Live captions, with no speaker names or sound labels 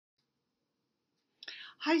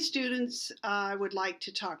Hi, students. I would like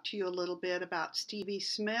to talk to you a little bit about Stevie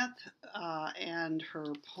Smith and her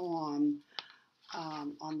poem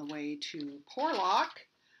On the Way to Porlock,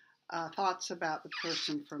 Thoughts About the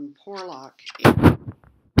Person from Porlock. It's a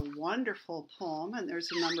wonderful poem, and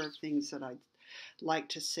there's a number of things that I'd like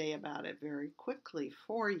to say about it very quickly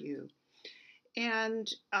for you. And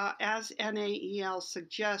as NAEL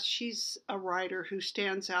suggests, she's a writer who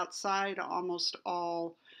stands outside almost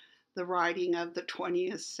all the writing of the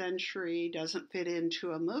 20th century, doesn't fit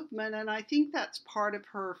into a movement. And I think that's part of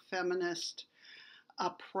her feminist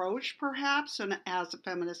approach, perhaps. And as a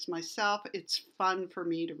feminist myself, it's fun for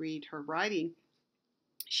me to read her writing.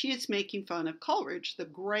 She is making fun of Coleridge, the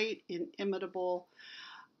great, inimitable,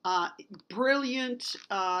 uh, brilliant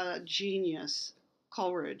genius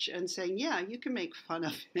Coleridge, and saying, yeah, you can make fun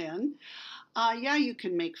of men. Yeah, you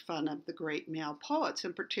can make fun of the great male poets,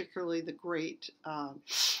 and particularly the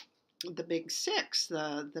big six,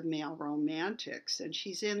 the male romantics. And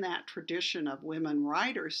she's in that tradition of women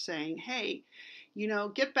writers saying, hey,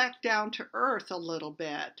 get back down to earth a little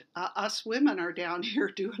bit. Us women are down here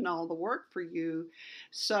doing all the work for you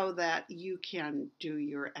so that you can do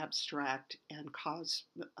your abstract and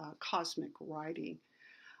cosmic writing.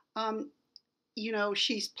 Um,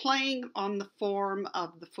 she's playing on the form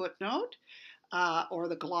of the footnote or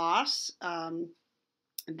the gloss.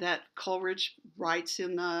 That Coleridge writes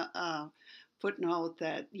in the footnote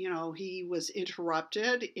that he was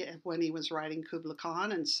interrupted when he was writing Kubla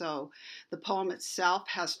Khan, and so the poem itself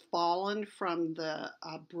has fallen from the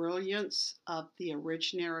brilliance of the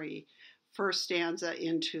originary first stanza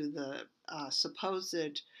into the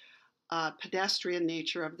supposed pedestrian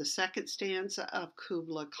nature of the second stanza of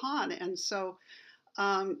Kubla Khan, and so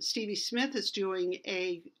Stevie Smith is doing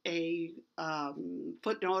a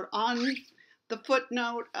footnote on the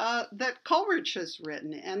footnote that Coleridge has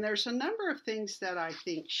written. And there's a number of things that I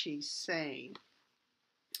think she's saying.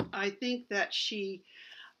 I think that she,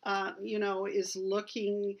 is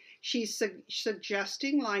looking, she's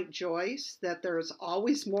suggesting, like Joyce, that there's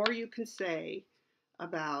always more you can say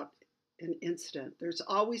about an incident. There's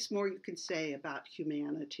always more you can say about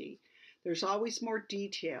humanity. There's always more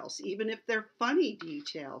details. Even if they're funny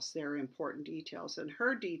details, they're important details. And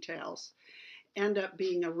her details end up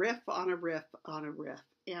being a riff on a riff on a riff.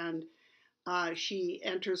 And she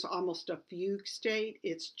enters almost a fugue state.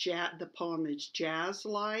 It's the poem is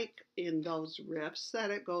jazz-like in those riffs that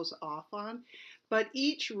it goes off on. But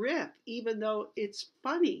each riff, even though it's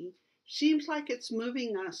funny, seems like it's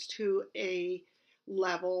moving us to a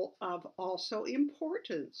level of also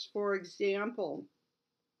importance. For example,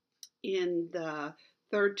 in the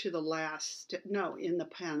third to the last, no, in the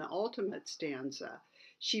penultimate stanza,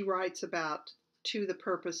 she writes about to the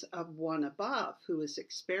purpose of one above who is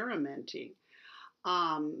experimenting.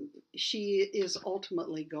 She is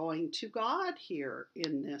ultimately going to God here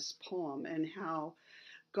in this poem, and how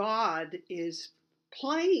God is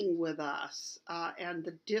playing with us and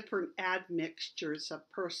the different admixtures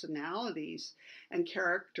of personalities and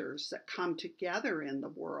characters that come together in the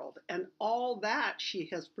world. And all that she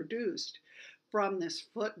has produced from this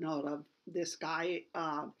footnote of this guy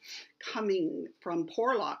coming from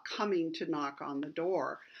Porlock, coming to knock on the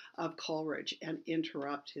door of Coleridge and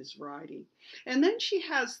interrupt his writing. And then she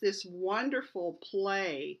has this wonderful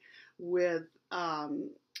play with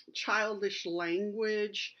childish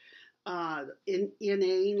language,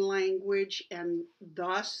 inane language, and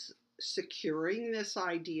thus securing this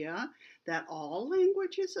idea that all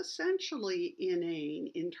language is essentially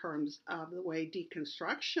inane in terms of the way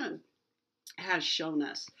deconstruction has shown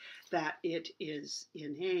us that it is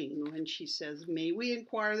inane. When she says, may we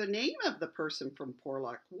inquire the name of the person from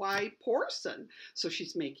Porlock? Why, Porson. So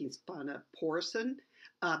she's making fun of Porson,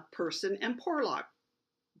 person, and Porlock,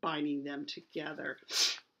 binding them together.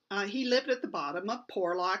 He lived at the bottom of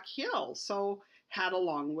Porlock Hill, so had a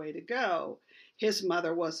long way to go. His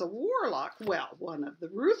mother was a warlock, well, one of the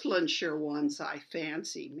Rutlandshire ones, I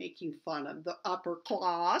fancy, making fun of the upper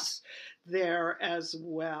class there as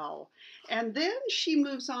well. And then she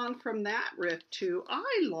moves on from that riff to,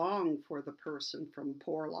 I long for the person from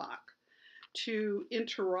Porlock to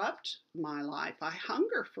interrupt my life. I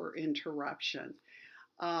hunger for interruption.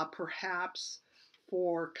 Perhaps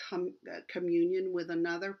for communion with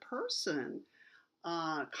another person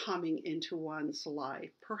coming into one's life.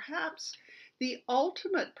 Perhaps the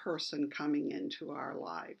ultimate person coming into our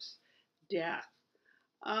lives, death.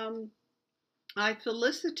 I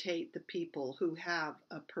felicitate the people who have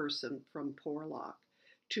a person from Porlock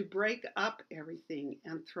to break up everything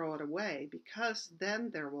and throw it away, because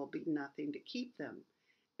then there will be nothing to keep them,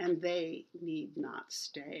 and they need not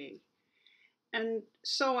stay. And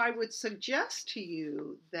so I would suggest to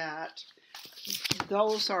you that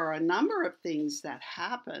those are a number of things that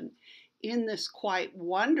happen in this quite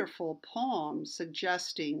wonderful poem,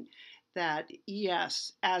 suggesting that,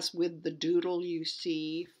 yes, as with the doodle you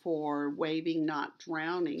see for waving, not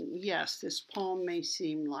drowning, yes, this poem may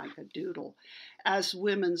seem like a doodle, as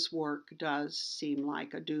women's work does seem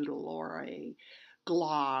like a doodle or a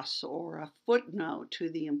gloss or a footnote to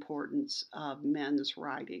the importance of men's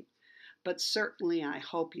writing. But certainly, I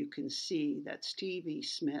hope you can see that Stevie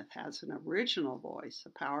Smith has an original voice,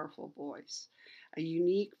 a powerful voice, a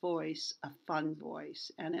unique voice, a fun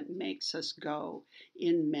voice, and it makes us go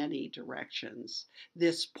in many directions.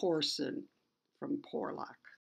 This portion from Porlock.